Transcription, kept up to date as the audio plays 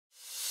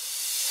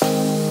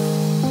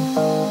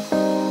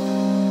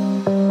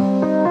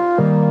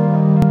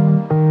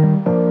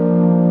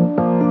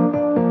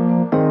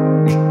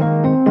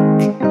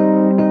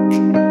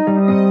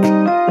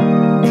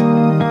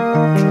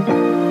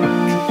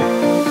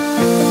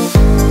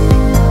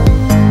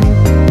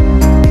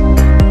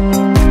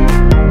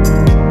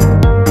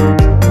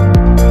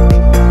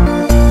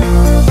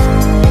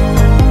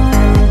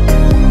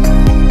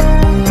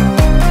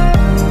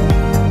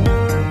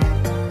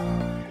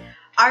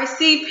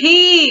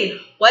P,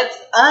 what's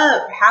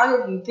up? How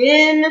have you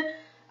been?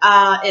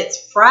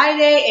 It's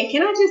Friday, and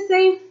can I just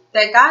say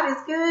that God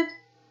is good?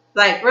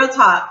 Like, real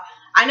talk.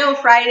 I know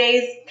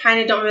Fridays kind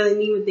of don't really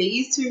mean what they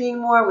used to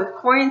anymore with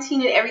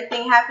quarantine and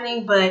everything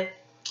happening, but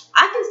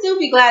I can still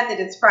be glad that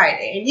it's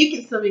Friday, and you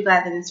can still be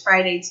glad that it's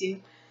Friday too.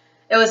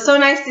 It was so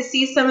nice to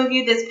see some of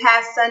you this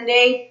past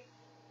Sunday.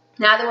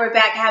 Now that we're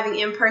back having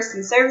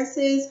in-person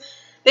services,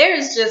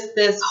 there's just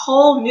this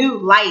whole new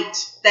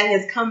light that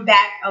has come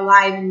back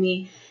alive in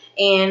me.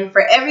 And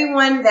for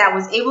everyone that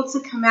was able to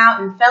come out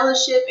and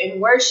fellowship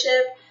and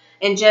worship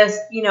and just,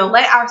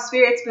 let our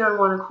spirits be on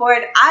one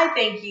accord, I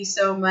thank you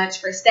so much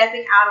for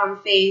stepping out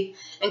on faith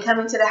and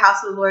coming to the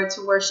house of the Lord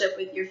to worship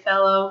with your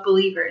fellow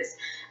believers.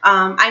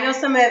 I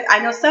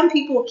know some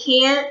people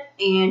can't,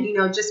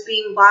 and just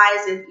being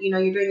wise and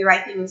you're doing the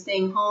right thing and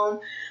staying home.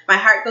 My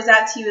heart goes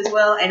out to you as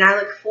well, and I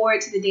look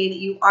forward to the day that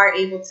you are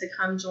able to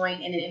come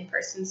join in an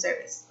in-person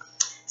service.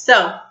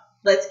 So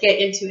let's get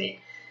into it.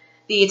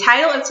 The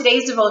title of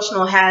today's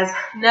devotional has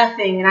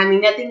nothing, and I mean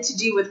nothing, to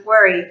do with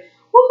worry.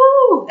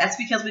 Woohoo! That's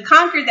because we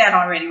conquered that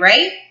already,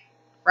 right?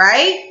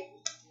 Right?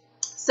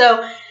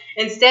 So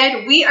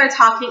instead, we are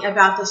talking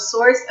about the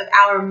source of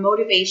our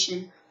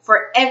motivation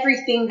for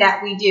everything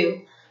that we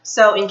do.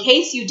 So in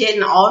case you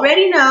didn't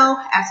already know,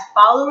 as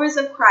followers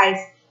of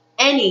Christ,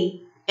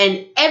 any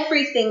and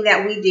everything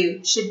that we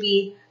do should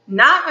be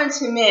not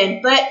unto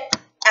men, but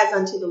as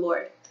unto the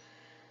Lord.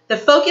 The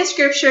focus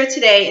scripture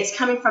today is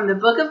coming from the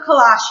book of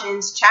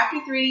Colossians,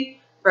 chapter 3,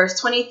 verse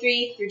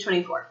 23 through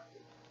 24.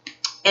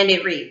 And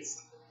it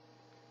reads,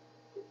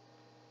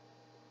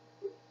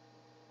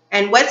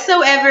 "And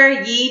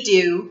whatsoever ye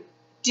do,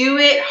 do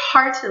it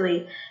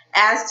heartily,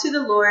 as to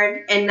the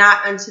Lord and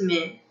not unto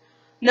men,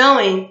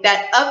 knowing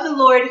that of the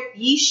Lord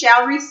ye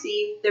shall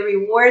receive the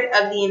reward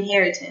of the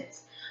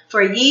inheritance,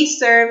 for ye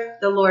serve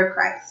the Lord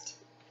Christ."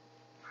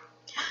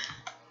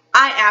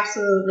 I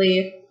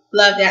absolutely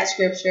love that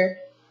scripture.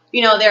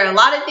 There are a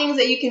lot of things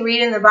that you can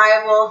read in the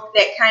Bible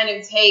that kind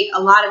of take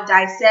a lot of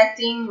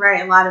dissecting,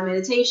 right? A lot of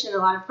meditation, a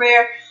lot of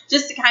prayer,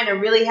 just to kind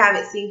of really have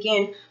it sink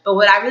in. But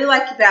what I really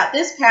like about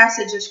this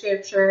passage of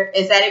scripture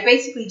is that it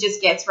basically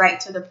just gets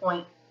right to the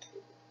point.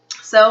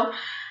 So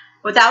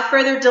without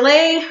further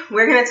delay,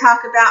 we're going to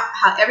talk about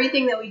how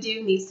everything that we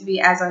do needs to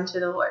be as unto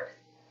the Lord.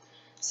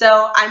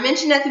 So I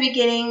mentioned at the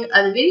beginning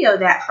of the video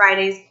that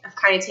Fridays have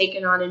kind of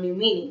taken on a new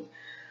meaning.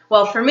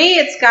 Well, for me,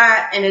 it's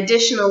got an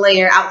additional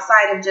layer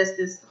outside of just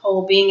this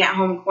whole being at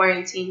home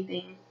quarantine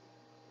thing.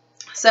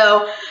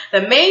 So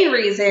the main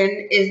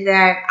reason is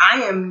that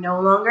I am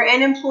no longer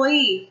an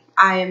employee.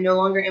 I am no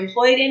longer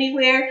employed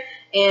anywhere,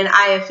 and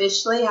I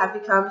officially have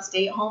become a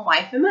stay-at-home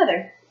wife and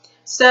mother.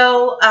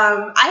 So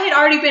I had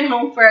already been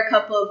home for a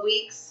couple of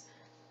weeks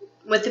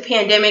with the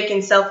pandemic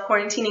and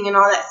self-quarantining and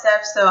all that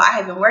stuff. So I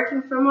had been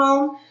working from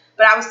home,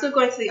 but I was still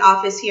going to the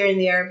office here and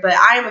there. But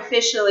I am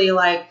officially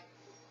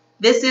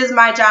this is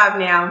my job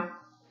now.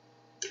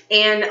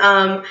 And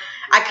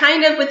I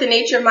kind of, with the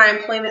nature of my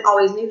employment,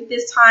 always knew that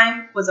this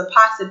time was a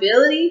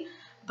possibility.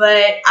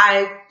 But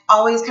I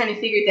always kind of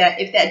figured that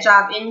if that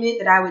job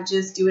ended, that I would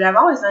just do what I've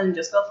always done and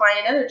just go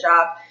find another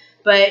job.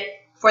 But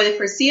for the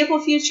foreseeable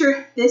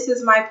future, this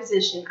is my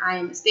position. I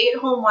am a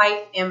stay-at-home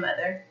wife and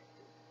mother.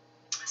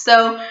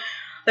 So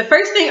the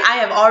first thing I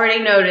have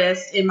already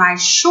noticed in my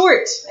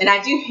short, and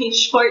I do mean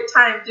short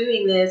time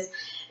doing this,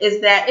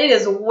 is that it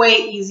is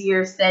way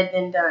easier said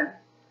than done.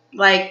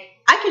 I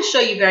can show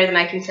you better than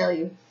I can tell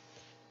you.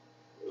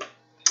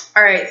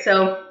 All right,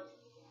 so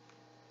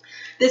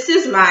this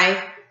is my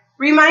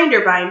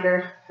reminder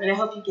binder, and I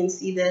hope you can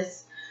see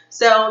this.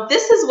 So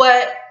this is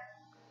what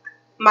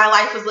my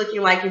life was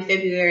looking like in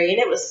February, and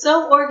it was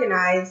so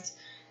organized,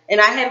 and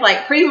I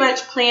had pretty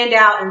much planned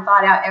out and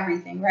thought out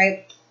everything,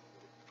 right?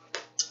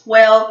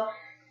 Well,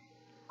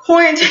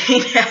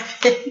 quarantine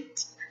happened.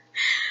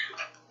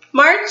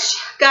 March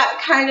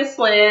got kind of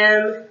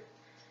slim.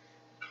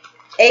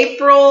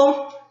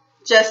 April,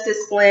 just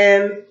as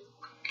slim.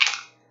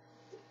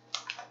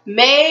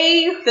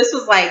 May, this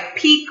was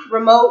peak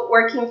remote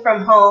working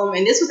from home,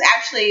 and this was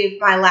actually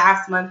my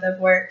last month of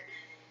work.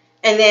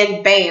 And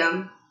then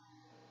bam.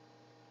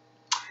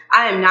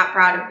 I am not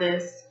proud of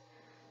this,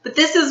 but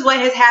this is what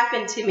has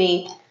happened to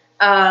me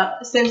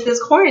since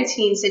this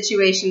quarantine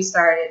situation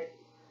started.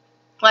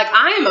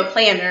 I am a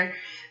planner.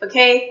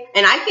 Okay,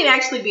 and I can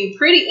actually be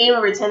pretty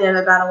anal retentive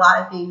about a lot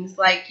of things.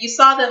 You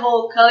saw the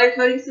whole color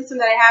coding system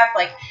that I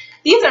have.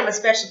 These are my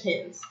special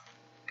pens.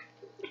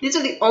 These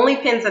are the only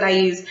pens that I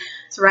use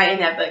to write in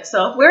that book.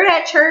 So if we're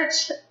at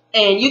church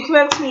and you come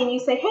up to me and you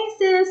say, "Hey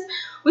sis,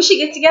 we should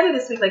get together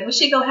this week. We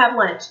should go have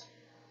lunch."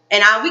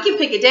 And we can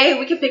pick a day,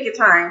 we can pick a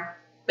time.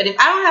 But if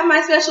I don't have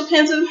my special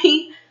pens with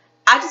me,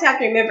 I just have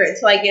to remember it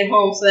until I get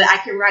home so that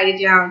I can write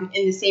it down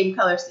in the same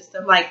color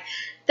system.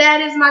 That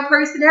is my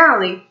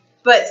personality.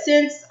 But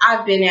since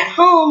I've been at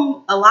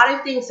home, a lot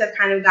of things have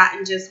kind of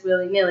gotten just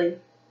willy-nilly.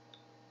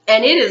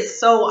 And it is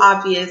so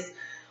obvious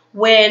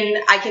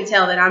when I can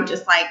tell that I'm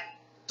just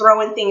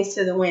throwing things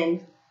to the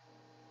wind.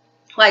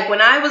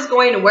 When I was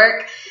going to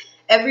work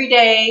every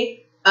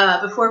day,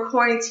 before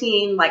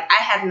quarantine, like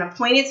I had an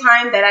appointed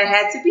time that I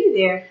had to be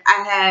there.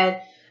 I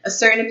had a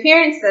certain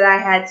appearance that I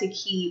had to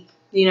keep.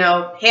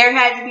 Hair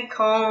had to be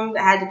combed,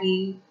 I had to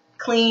be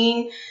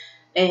clean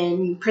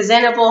and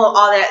presentable,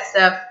 all that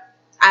stuff.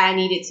 I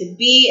needed to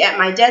be at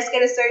my desk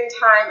at a certain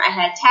time. I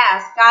had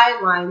tasks,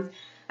 guidelines,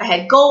 I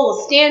had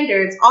goals,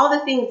 standards, all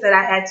the things that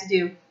I had to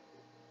do.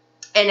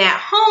 And at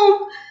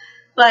home,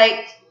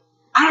 like,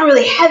 I don't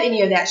really have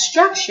any of that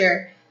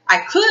structure. I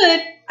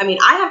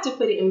have to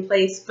put it in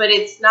place, but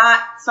it's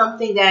not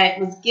something that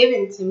was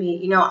given to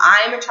me.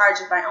 I'm in charge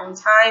of my own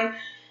time.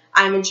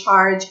 I'm in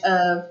charge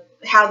of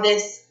how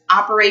this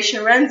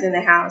operation runs in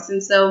the house.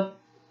 And so,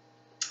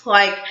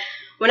 like,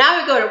 when I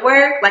would go to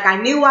work, like, I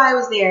knew why I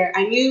was there.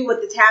 I knew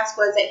what the task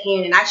was at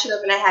hand, and I showed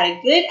up and I had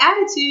a good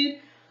attitude,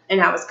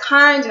 and I was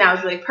kind, and I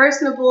was really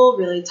personable,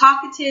 really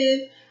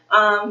talkative,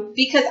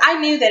 because I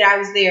knew that I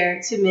was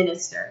there to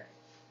minister.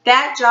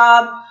 That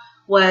job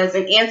was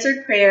an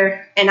answered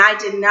prayer, and I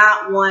did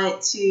not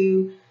want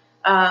to,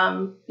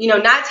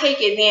 not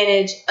take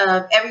advantage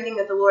of everything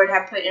that the Lord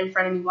had put in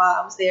front of me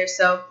while I was there.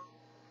 So,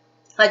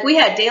 like, we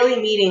had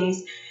daily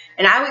meetings,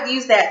 and I would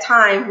use that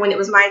time when it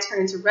was my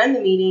turn to run the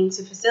meeting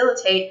to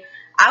facilitate.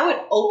 I would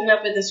open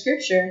up with a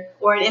scripture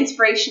or an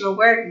inspirational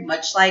word,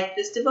 much like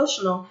this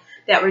devotional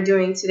that we're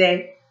doing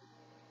today.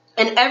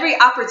 And every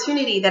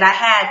opportunity that I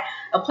had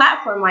a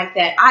platform like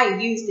that, I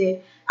used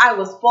it. I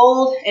was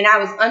bold and I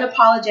was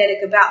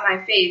unapologetic about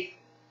my faith.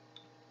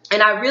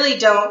 And I really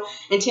don't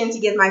intend to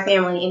give my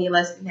family any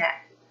less than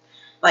that.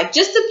 Like,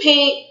 just to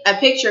paint a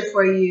picture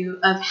for you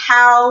of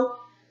how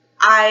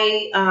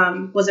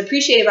I was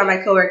appreciated by my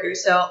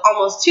coworkers. So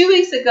almost 2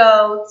 weeks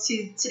ago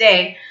to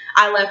today,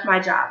 I left my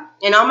job.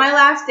 And on my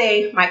last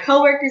day, my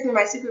coworkers and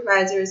my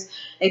supervisors,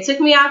 they took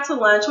me out to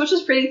lunch, which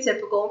was pretty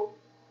typical.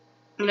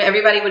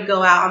 Everybody would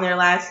go out on their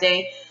last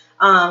day.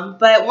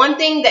 But one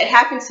thing that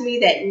happened to me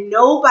that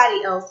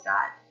nobody else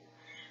got,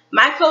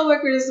 my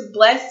coworkers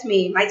blessed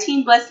me, my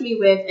team blessed me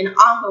with an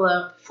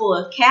envelope full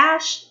of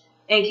cash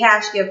and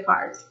cash gift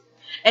cards.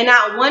 And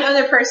not one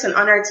other person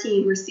on our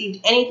team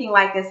received anything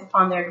like this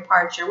upon their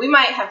departure. We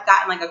might have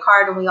gotten like a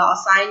card and we all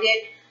signed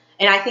it.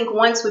 And I think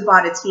once we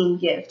bought a team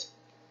gift.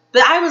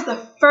 But I was the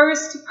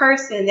first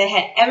person that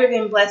had ever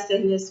been blessed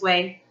in this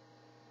way.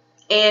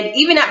 And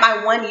even at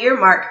my 1 year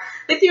mark,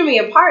 they threw me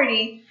a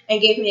party and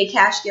gave me a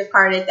cash gift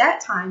card at that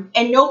time.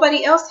 And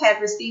nobody else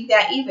had received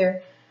that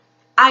either.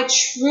 I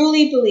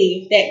truly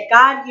believe that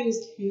God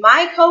used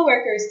my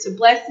coworkers to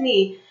bless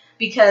me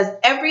because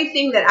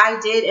everything that I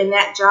did in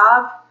that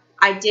job,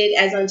 I did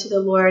as unto the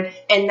Lord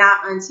and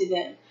not unto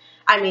them.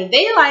 I mean,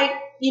 they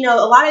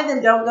a lot of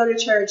them don't go to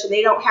church and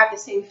they don't have the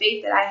same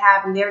faith that I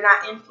have and they're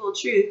not in full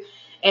truth.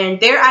 And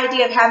their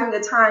idea of having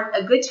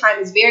a good time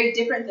is very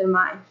different than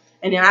mine.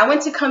 And then I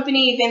went to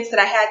company events that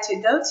I had to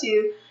go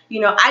to.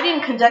 I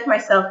didn't conduct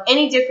myself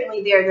any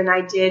differently there than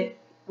I did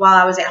while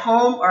I was at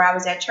home or I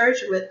was at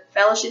church or with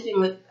fellowshipping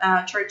with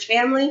church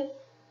family.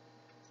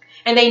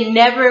 And they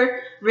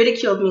never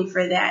ridiculed me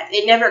for that.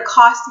 It never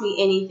cost me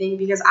anything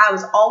because I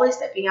was always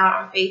stepping out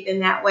on faith in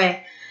that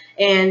way.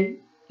 And,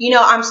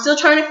 I'm still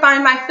trying to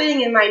find my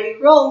footing in my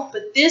new role,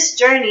 but this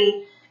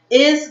journey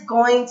I'm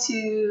going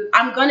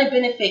to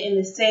benefit in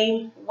the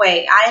same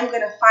way. I am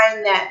going to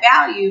find that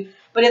value,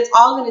 but it's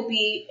all going to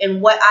be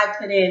in what I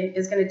put in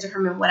is going to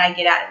determine what I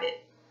get out of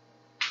it.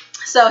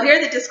 So here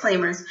are the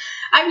disclaimers.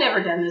 I've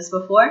never done this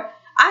before.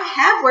 I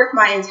have worked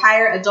my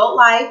entire adult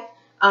life.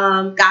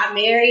 Got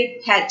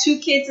married, had 2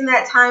 kids in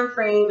that time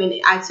frame, and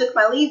I took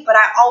my leave, but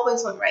I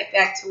always went right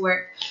back to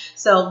work.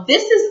 So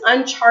this is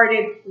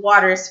uncharted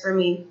waters for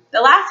me. The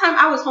last time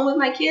I was home with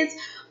my kids,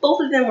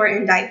 both of them were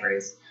in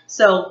diapers.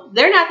 So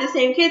they're not the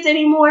same kids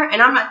anymore,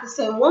 and I'm not the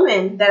same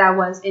woman that I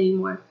was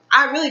anymore.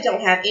 I really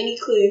don't have any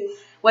clue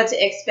what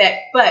to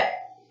expect, but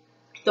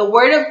the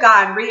Word of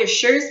God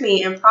reassures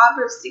me in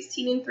Proverbs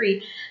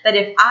 16:3 that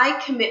if I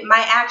commit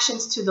my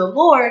actions to the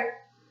Lord,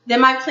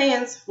 then my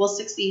plans will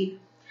succeed.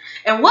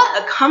 And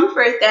what a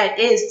comfort that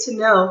is to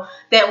know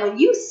that when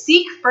you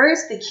seek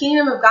first the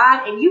kingdom of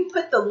God and you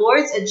put the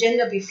Lord's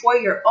agenda before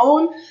your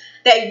own,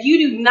 that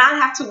you do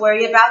not have to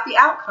worry about the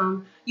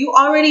outcome. You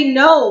already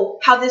know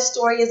how this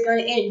story is going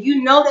to end.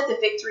 You know that the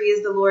victory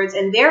is the Lord's,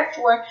 and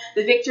therefore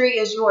the victory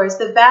is yours.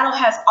 The battle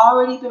has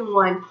already been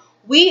won.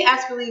 We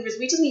as believers,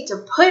 we just need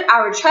to put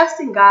our trust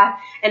in God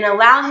and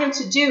allow Him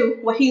to do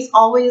what He's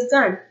always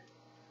done.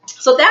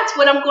 So that's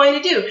what I'm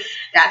going to do.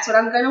 That's what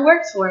I'm going to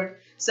work toward.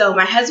 So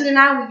my husband and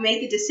I, we've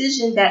made the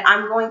decision that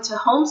I'm going to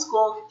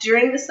homeschool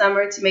during the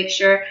summer to make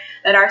sure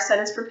that our son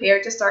is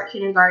prepared to start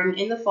kindergarten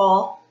in the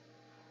fall.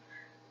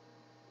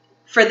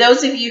 For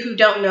those of you who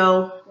don't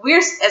know,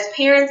 as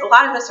parents, a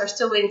lot of us are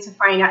still waiting to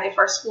find out if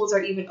our schools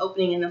are even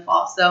opening in the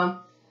fall. So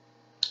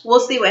we'll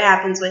see what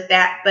happens with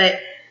that. But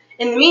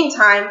in the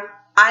meantime,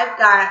 I've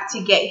got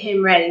to get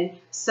him ready.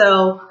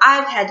 So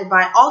I've had to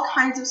buy all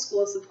kinds of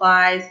school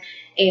supplies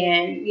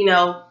and,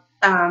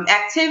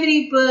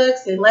 activity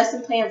books and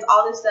lesson plans,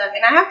 all this stuff.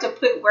 And I have to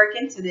put work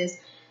into this.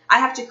 I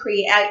have to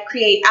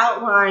create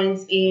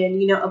outlines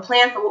and, a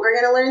plan for what we're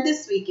going to learn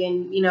this week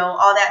and,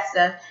 all that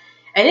stuff.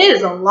 And it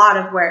is a lot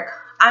of work.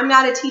 I'm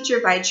not a teacher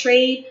by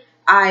trade.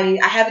 I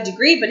have a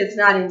degree, but it's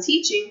not in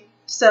teaching.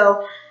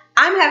 So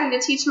I'm having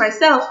to teach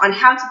myself on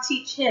how to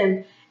teach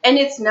him. And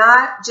it's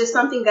not just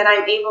something that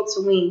I'm able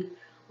to wing.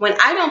 When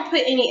I don't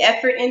put any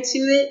effort into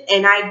it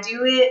and I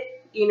do it,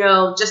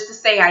 just to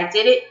say I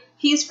did it,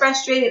 he's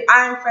frustrated.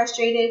 I'm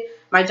frustrated.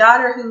 My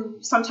daughter, who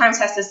sometimes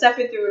has to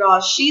suffer through it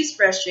all, she's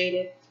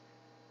frustrated.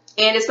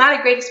 And it's not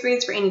a great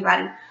experience for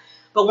anybody.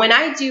 But when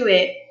I do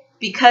it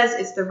because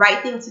it's the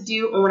right thing to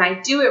do, and when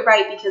I do it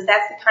right because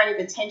that's the kind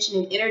of attention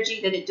and energy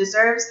that it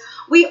deserves,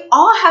 we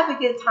all have a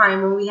good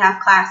time when we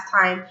have class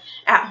time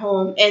at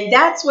home. And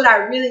that's what I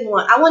really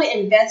want. I want to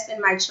invest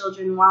in my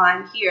children while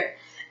I'm here.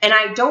 And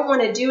I don't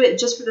want to do it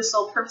just for the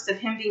sole purpose of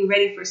him being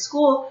ready for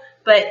school.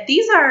 But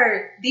these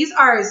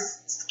are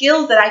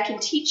skills that I can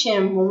teach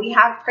him when we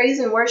have praise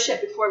and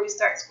worship before we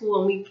start school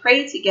and we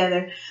pray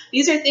together.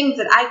 These are things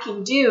that I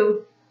can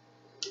do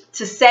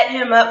to set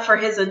him up for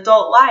his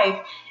adult life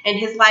and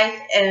his life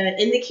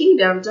in the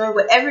kingdom, doing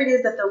whatever it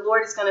is that the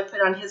Lord is going to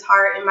put on his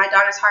heart and my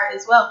daughter's heart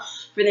as well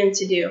for them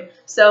to do.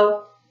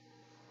 So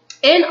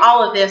in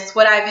all of this,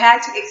 what I've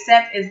had to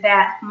accept is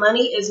that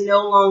money is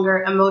no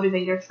longer a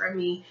motivator for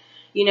me.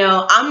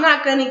 I'm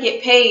not going to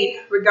get paid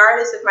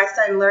regardless if my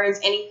son learns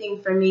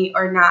anything from me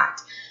or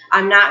not.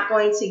 I'm not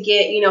going to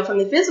get, from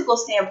the physical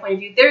standpoint of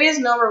view, there is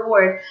no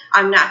reward.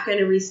 I'm not going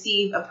to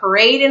receive a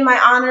parade in my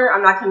honor.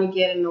 I'm not going to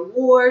get an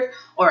award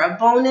or a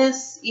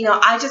bonus.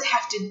 I just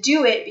have to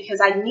do it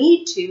because I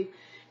need to.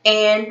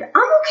 And I'm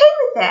okay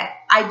with that.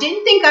 I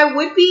didn't think I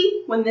would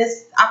be when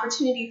this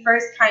opportunity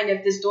first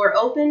this door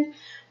opened,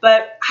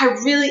 but I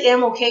really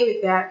am okay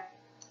with that.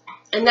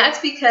 And that's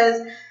because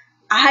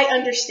I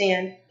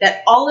understand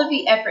that all of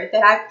the effort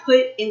that I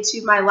put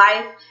into my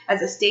life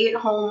as a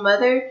stay-at-home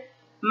mother,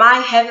 my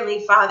Heavenly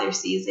Father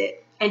sees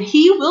it, and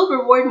He will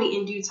reward me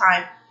in due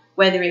time,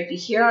 whether it be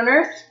here on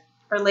earth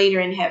or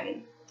later in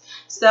heaven.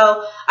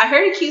 So I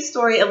heard a cute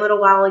story a little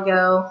while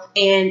ago,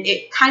 and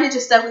it kind of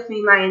just stuck with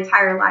me my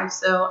entire life,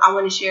 so I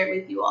want to share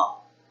it with you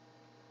all.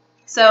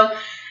 So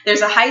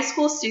there's a high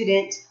school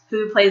student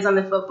who plays on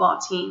the football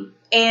team,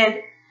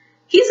 and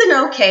he's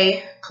an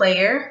okay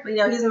player. He's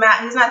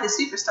not the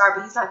superstar,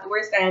 but he's not the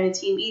worst guy on the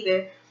team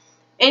either.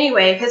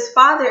 Anyway, his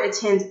father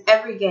attends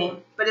every game,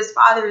 but his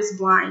father is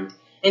blind.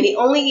 And the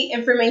only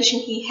information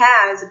he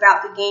has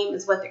about the game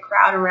is what the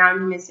crowd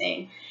around him is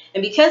saying.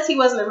 And because he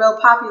wasn't a real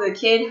popular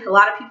kid, a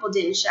lot of people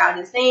didn't shout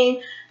his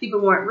name. People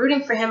weren't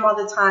rooting for him all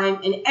the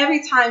time. And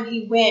every time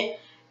he went,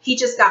 he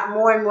just got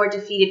more and more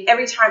defeated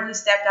every time he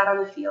stepped out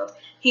on the field.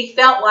 He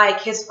felt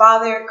like his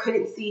father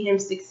couldn't see him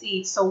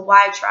succeed, so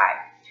why try?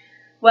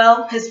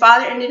 Well, his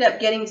father ended up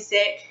getting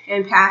sick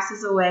and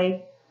passes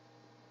away.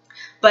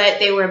 But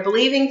they were a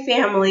believing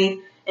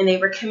family, and they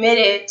were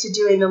committed to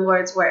doing the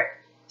Lord's work.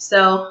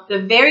 So the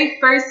very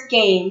first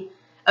game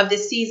of the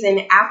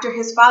season after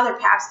his father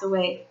passed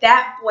away,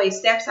 that boy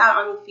steps out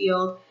on the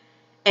field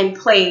and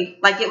played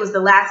like it was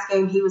the last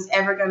game he was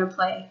ever going to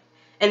play.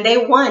 And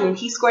they won, and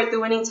he scored the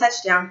winning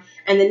touchdown.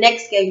 And the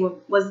next game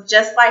was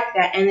just like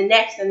that, and the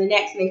next, and the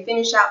next, and they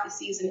finished out the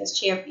season as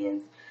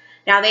champions.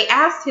 Now, they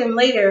asked him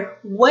later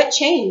what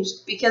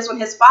changed, because when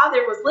his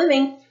father was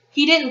living,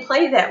 he didn't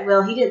play that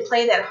well. He didn't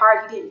play that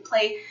hard. He didn't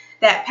play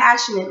that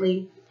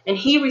passionately. And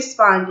he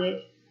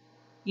responded,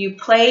 "You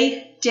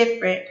play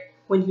different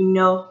when you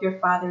know your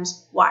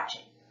father's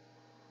watching."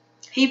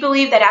 He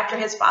believed that after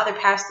his father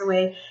passed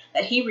away,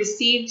 that he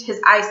received his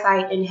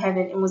eyesight in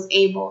heaven and was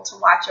able to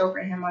watch over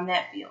him on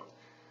that field.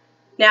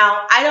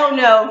 Now, I don't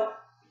know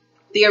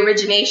the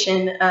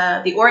origin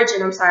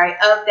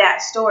of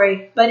that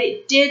story, but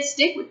it did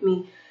stick with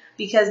me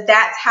because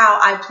that's how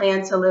I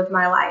plan to live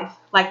my life.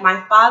 Like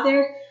my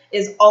Father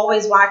is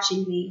always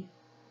watching me.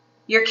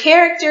 Your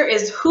character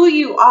is who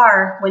you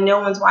are when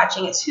no one's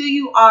watching. It's who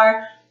you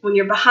are when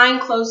you're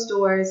behind closed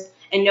doors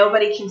and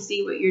nobody can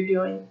see what you're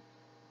doing.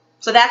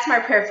 So that's my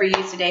prayer for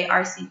you today,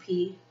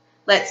 RCP.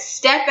 Let's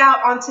step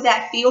out onto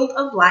that field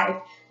of life.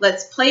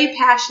 Let's play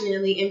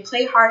passionately and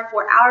play hard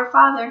for our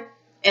Father.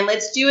 And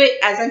let's do it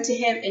as unto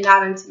Him and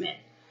not unto men,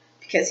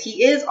 because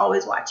He is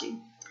always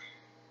watching.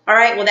 All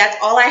right, well, that's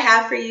all I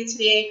have for you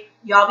today.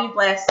 Y'all be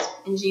blessed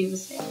in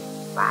Jesus'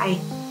 name.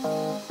 Bye.